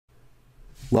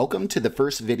Welcome to the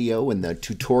first video in the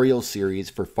tutorial series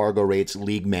for FargoRate's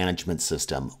League Management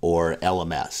System, or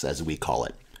LMS as we call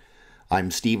it.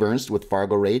 I'm Steve Ernst with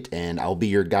FargoRate, and I'll be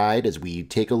your guide as we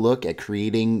take a look at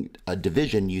creating a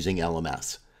division using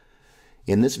LMS.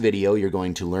 In this video, you're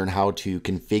going to learn how to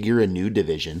configure a new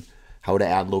division, how to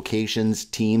add locations,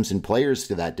 teams, and players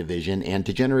to that division, and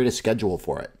to generate a schedule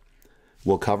for it.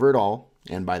 We'll cover it all,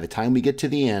 and by the time we get to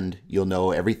the end, you'll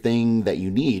know everything that you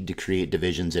need to create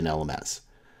divisions in LMS.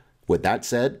 With that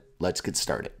said, let's get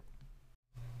started.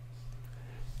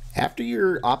 After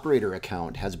your operator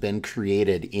account has been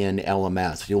created in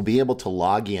LMS, you'll be able to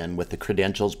log in with the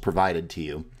credentials provided to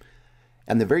you.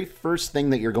 And the very first thing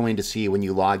that you're going to see when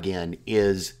you log in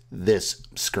is this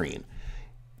screen.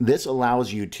 This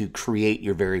allows you to create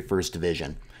your very first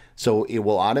division. So it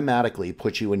will automatically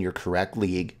put you in your correct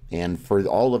league. And for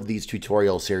all of these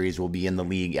tutorial series, we'll be in the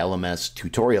league LMS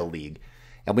Tutorial League.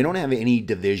 And we don't have any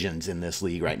divisions in this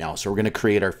league right now, so we're going to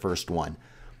create our first one.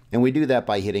 And we do that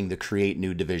by hitting the Create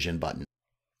New Division button.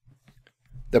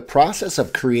 The process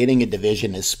of creating a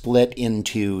division is split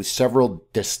into several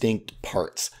distinct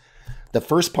parts. The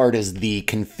first part is the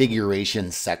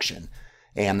configuration section,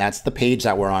 and that's the page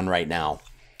that we're on right now.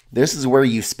 This is where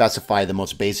you specify the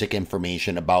most basic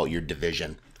information about your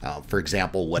division. For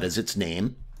example, what is its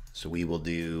name? So we will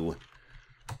do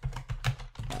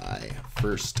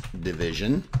first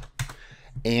division,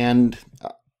 and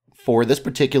for this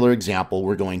particular example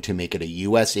we're going to make it a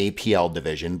US APL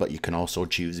division, but you can also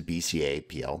choose BCA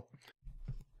APL.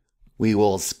 We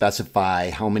will specify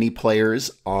how many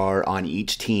players are on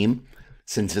each team.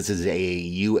 Since this is a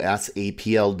US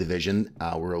APL division,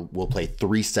 we'll play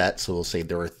 3 sets, so we'll say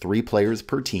there are 3 players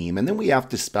per team, and then we have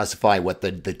to specify what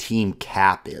the team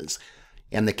cap is,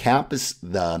 and the cap is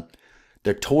the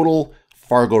total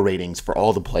Fargo ratings for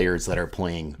all the players that are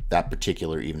playing that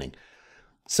particular evening.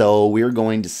 So we're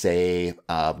going to say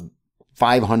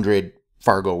 500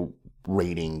 Fargo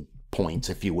rating points,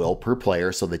 if you will, per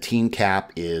player. So the team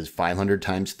cap is 500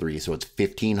 times 3, so it's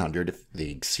 1,500. If they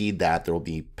exceed that, there will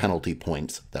be penalty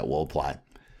points that will apply.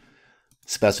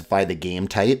 Specify the game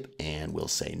type, and we'll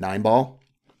say 9-ball.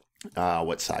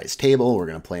 What size table? We're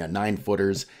going to play on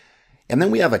 9-footers. And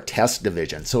then we have a test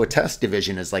division. So a test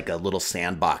division is like a little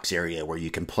sandbox area where you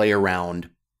can play around,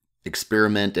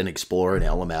 experiment, and explore in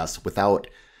LMS without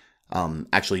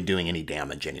actually doing any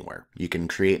damage anywhere. You can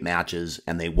create matches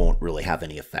and they won't really have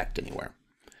any effect anywhere.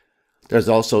 There's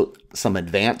also some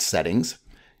advanced settings.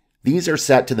 These are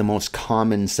set to the most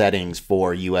common settings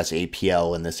for US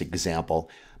APL in this example,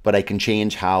 but I can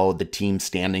change how the team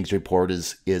standings report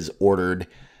is ordered,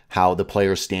 how the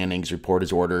player standings report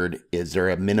is ordered. Is there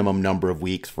a minimum number of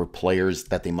weeks for players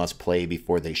that they must play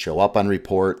before they show up on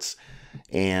reports?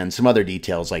 And some other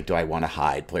details like, do I want to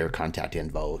hide player contact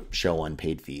info, show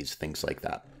unpaid fees, things like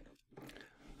that.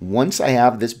 Once I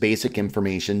have this basic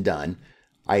information done,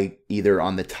 I either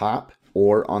on the top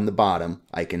or on the bottom,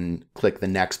 I can click the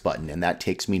next button, and that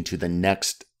takes me to the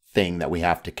next thing that we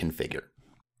have to configure.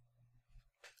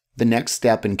 The next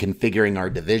step in configuring our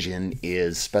division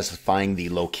is specifying the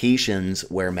locations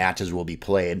where matches will be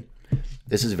played.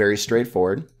 This is very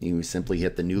straightforward. You simply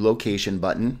hit the new location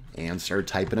button and start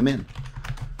typing them in.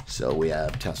 So we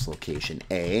have test location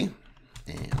A,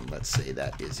 and let's say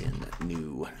that is in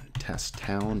New Test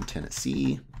Town,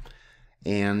 Tennessee.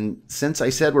 And since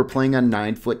I said we're playing on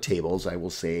 9-foot tables, I will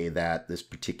say that this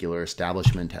particular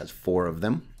establishment has 4 of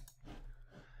them.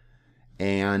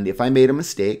 And if I made a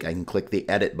mistake, I can click the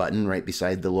edit button right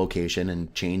beside the location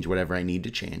and change whatever I need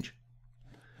to change.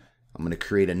 I'm going to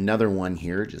create another one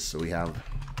here just so we have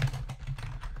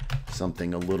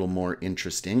something a little more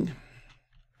interesting.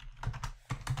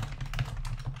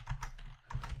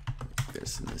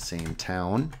 This in the same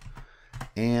town.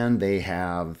 And they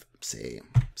have, say,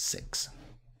 6.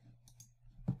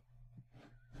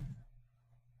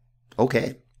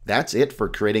 Okay, that's it for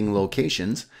creating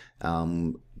locations.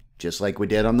 Just like we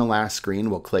did on the last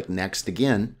screen, we'll click Next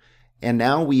again, and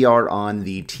now we are on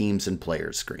the Teams and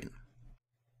Players screen.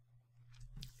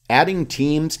 Adding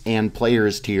teams and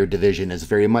players to your division is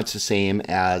very much the same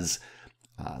as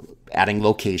adding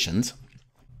locations.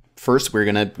 First, we're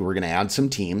gonna add some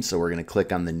teams, so we're gonna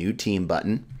click on the New Team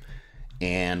button,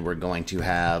 and we're going to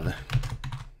have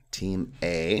Team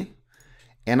A,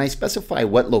 and I specify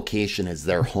what location is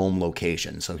their home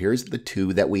location. So here's the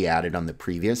 2 that we added on the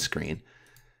previous screen.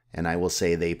 And I will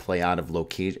say they play out of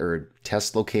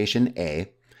test location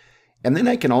A. And then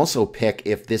I can also pick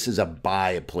if this is a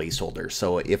buy placeholder.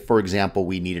 So if, for example,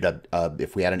 we needed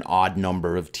if we had an odd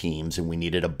number of teams and we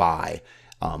needed a buy,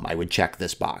 I would check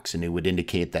this box and it would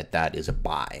indicate that that is a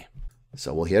buy.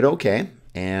 So we'll hit OK,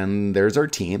 and there's our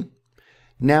team.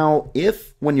 Now,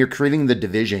 if when you're creating the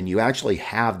division, you actually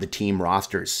have the team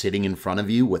rosters sitting in front of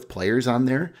you with players on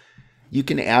there, you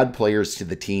can add players to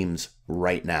the teams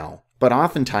right now. But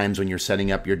oftentimes when you're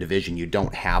setting up your division, you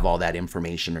don't have all that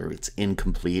information or it's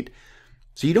incomplete.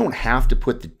 So you don't have to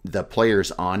put the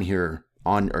players on here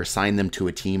or assign them to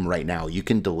a team right now. You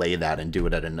can delay that and do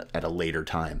it at a later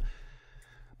time.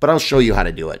 But I'll show you how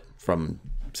to do it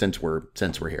since we're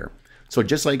here. So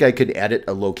just like I could edit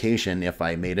a location if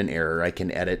I made an error, I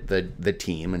can edit the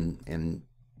team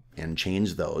and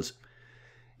change those.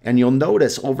 And you'll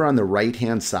notice over on the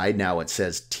right-hand side now it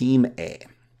says Team A.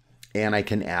 And I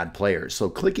can add players. So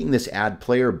clicking this Add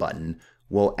Player button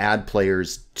will add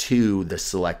players to the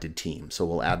selected team. So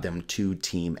we'll add them to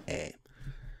Team A.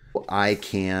 I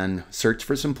can search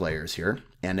for some players here.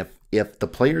 And if the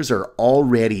players are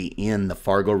already in the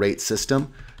FargoRate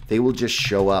system, they will just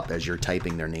show up as you're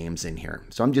typing their names in here.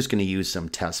 So I'm just going to use some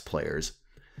test players.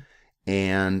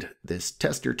 And this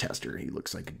tester, he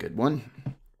looks like a good one.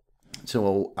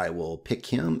 So I will pick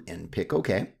him and pick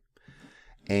OK.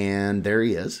 And there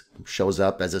he is, shows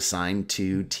up as assigned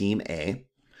to Team A.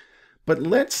 But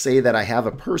let's say that I have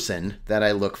a person that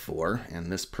I look for,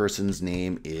 and this person's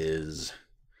name is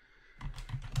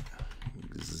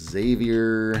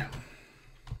Xavier,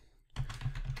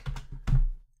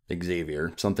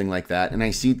 something like that. And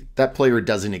I see that player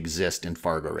doesn't exist in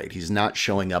FargoRate. He's not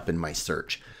showing up in my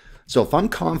search. So if I'm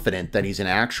confident that he's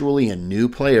actually a new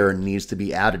player and needs to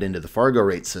be added into the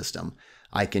FargoRate system,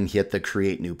 I can hit the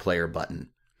Create New Player button.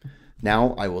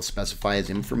 Now I will specify his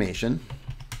information.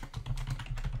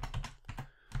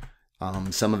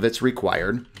 Some of it's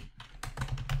required.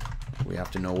 We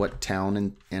have to know what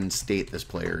town and state this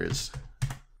player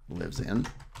lives in.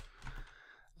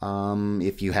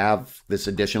 If you have this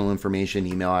additional information,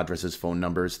 email addresses, phone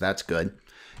numbers, that's good.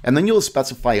 And then you'll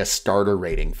specify a starter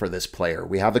rating for this player.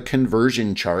 We have a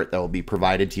conversion chart that will be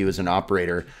provided to you as an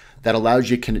operator that allows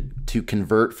you to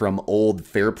convert from old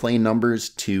Fairplay numbers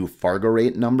to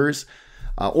FargoRate numbers.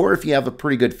 Or if you have a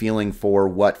pretty good feeling for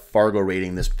what Fargo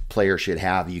rating this player should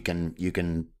have, you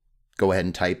can go ahead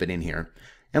and type it in here.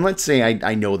 And let's say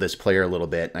I know this player a little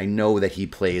bit. I know that he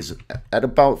plays at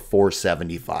about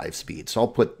 475 speed. So I'll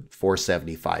put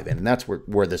 475 in, and that's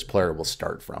where this player will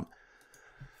start from.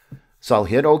 So I'll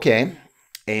hit OK,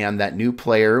 and that new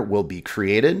player will be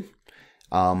created.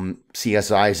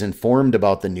 CSI is informed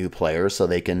about the new player so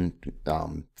they can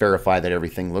verify that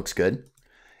everything looks good.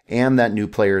 And that new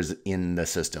player is in the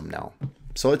system now.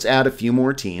 So let's add a few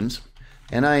more teams.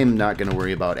 And I am not going to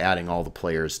worry about adding all the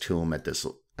players to them at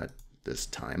this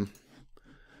time.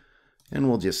 And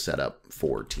we'll just set up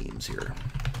 4 teams here.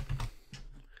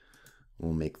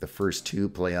 We'll make the first 2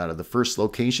 play out of the first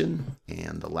location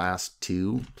and the last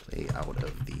 2 play out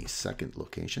of the second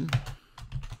location.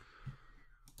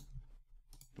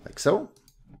 Like so.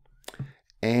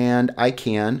 And I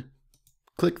can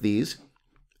click these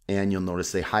and you'll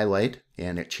notice they highlight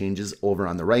and it changes over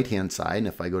on the right hand side. And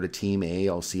if I go to Team A,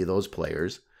 I'll see those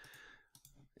players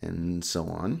and so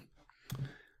on.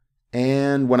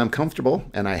 And when I'm comfortable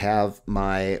and I have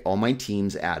all my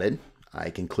teams added, I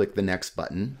can click the next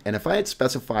button. And if I had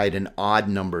specified an odd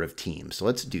number of teams, so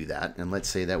let's do that. And let's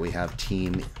say that we have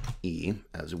Team E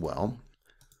as well.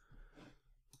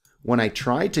 When I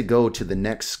try to go to the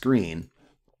next screen,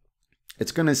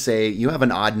 it's going to say, you have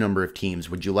an odd number of teams.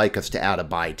 Would you like us to add a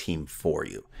buy team for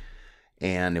you?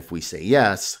 And if we say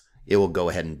yes, it will go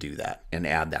ahead and do that and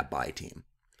add that buy team.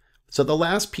 So the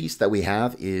last piece that we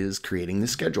have is creating the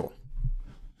schedule.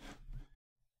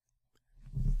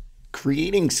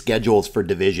 Creating schedules for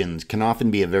divisions can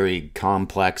often be a very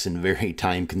complex and very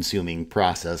time-consuming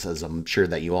process, as I'm sure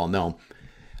that you all know.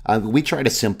 We try to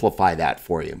simplify that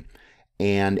for you.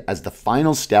 And as the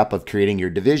final step of creating your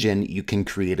division, you can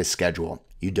create a schedule.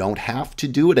 You don't have to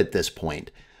do it at this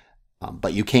point,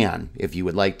 but you can if you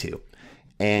would like to.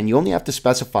 And you only have to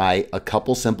specify a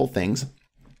couple simple things.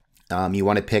 You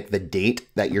want to pick the date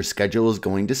that your schedule is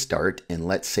going to start. And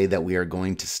let's say that we are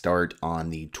going to start on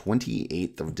the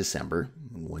 28th of December,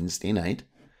 Wednesday night.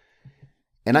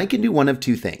 And I can do one of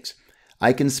 2 things.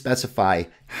 I can specify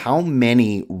how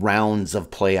many rounds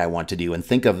of play I want to do. And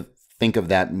think of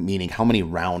that meaning how many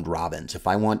round robins. If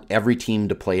I want every team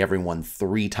to play everyone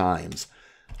 3 times,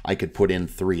 I could put in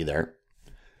 3 there.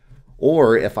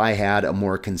 Or if I had a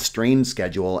more constrained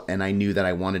schedule and I knew that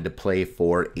I wanted to play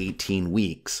for 18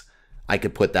 weeks, I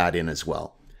could put that in as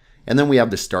well. And then we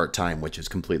have the start time, which is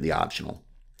completely optional.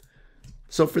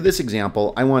 So for this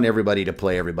example, I want everybody to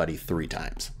play everybody 3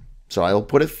 times. So I'll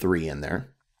put a 3 in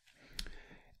there.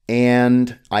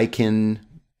 And I can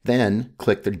then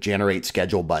click the Generate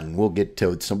Schedule button. We'll get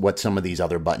to what some of these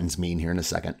other buttons mean here in a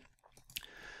second.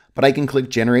 But I can click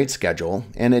Generate Schedule,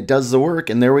 and it does the work,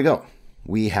 and there we go.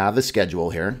 We have a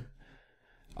schedule here.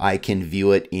 I can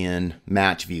view it in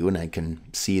Match View, and I can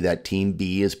see that Team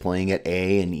B is playing at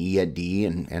A and E at D,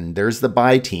 and there's the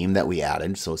bye team that we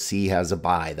added. So C has a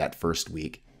bye that first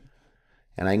week.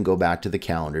 And I can go back to the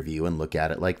calendar view and look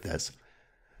at it like this.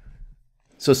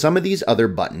 So some of these other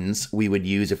buttons we would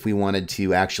use if we wanted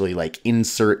to actually like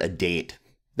insert a date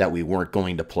that we weren't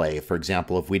going to play. For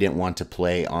example, if we didn't want to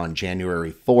play on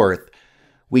January 4th,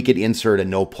 we could insert a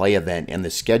no play event and the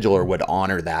scheduler would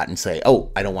honor that and say,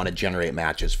 oh, I don't want to generate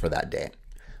matches for that day.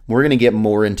 We're going to get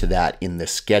more into that in the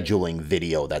scheduling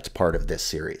video that's part of this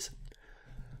series.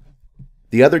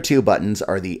 The other two buttons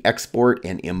are the export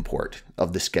and import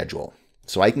of the schedule.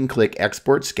 So I can click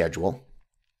Export Schedule,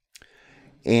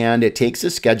 and it takes a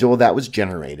schedule that was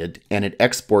generated and it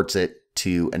exports it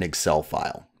to an Excel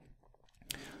file.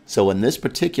 So in this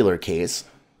particular case,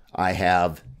 I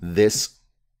have this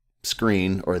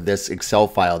screen or this Excel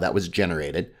file that was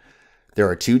generated. There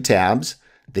are two tabs.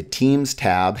 The Teams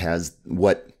tab has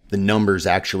what the numbers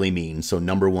actually mean. So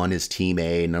number 1 is Team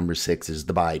A, number 6 is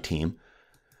the bye team.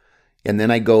 And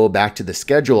then I go back to the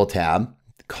Schedule tab.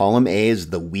 Column A is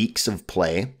the weeks of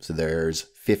play. So there's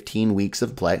 15 weeks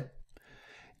of play.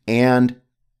 And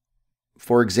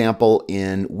for example,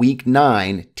 in week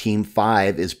 9, Team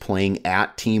 5 is playing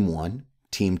at Team 1.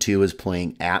 Team 2 is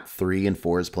playing at 3, and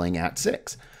 4 is playing at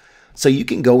 6. So you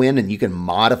can go in and you can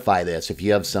modify this if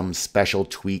you have some special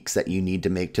tweaks that you need to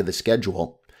make to the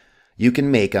schedule. You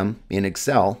can make them in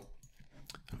Excel,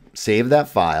 save that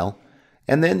file,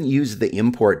 and then use the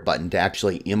import button to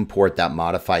actually import that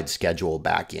modified schedule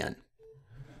back in.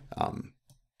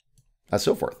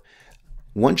 So forth.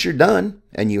 Once you're done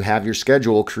and you have your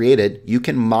schedule created, you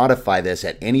can modify this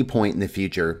at any point in the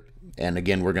future. And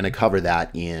again, we're going to cover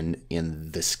that in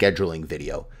the scheduling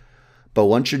video. But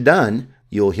once you're done,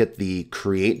 you'll hit the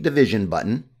Create Division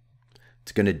button.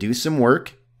 It's going to do some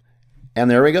work.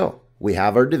 And there we go. We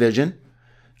have our division.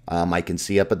 I can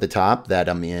see up at the top that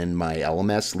I'm in my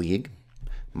LMS league,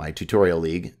 my tutorial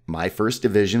league. My first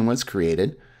division was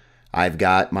created. I've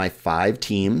got my 5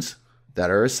 teams that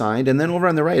are assigned. And then over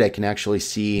on the right, I can actually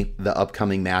see the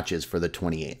upcoming matches for the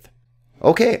 28th.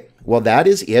 Okay, well, that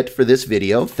is it for this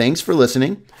video. Thanks for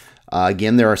listening.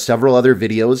 Again, there are several other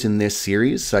videos in this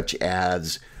series, such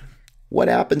as what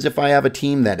happens if I have a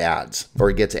team that adds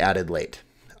or gets added late?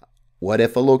 What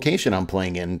if a location I'm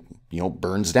playing in,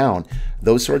 burns down?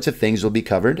 Those sorts of things will be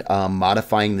covered.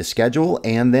 Modifying the schedule,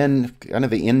 and then kind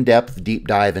of an in-depth deep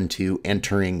dive into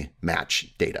entering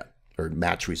match data or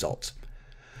match results.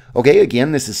 Okay,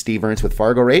 again, this is Steve Ernst with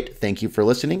FargoRate. Thank you for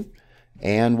listening,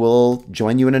 and we'll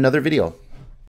join you in another video.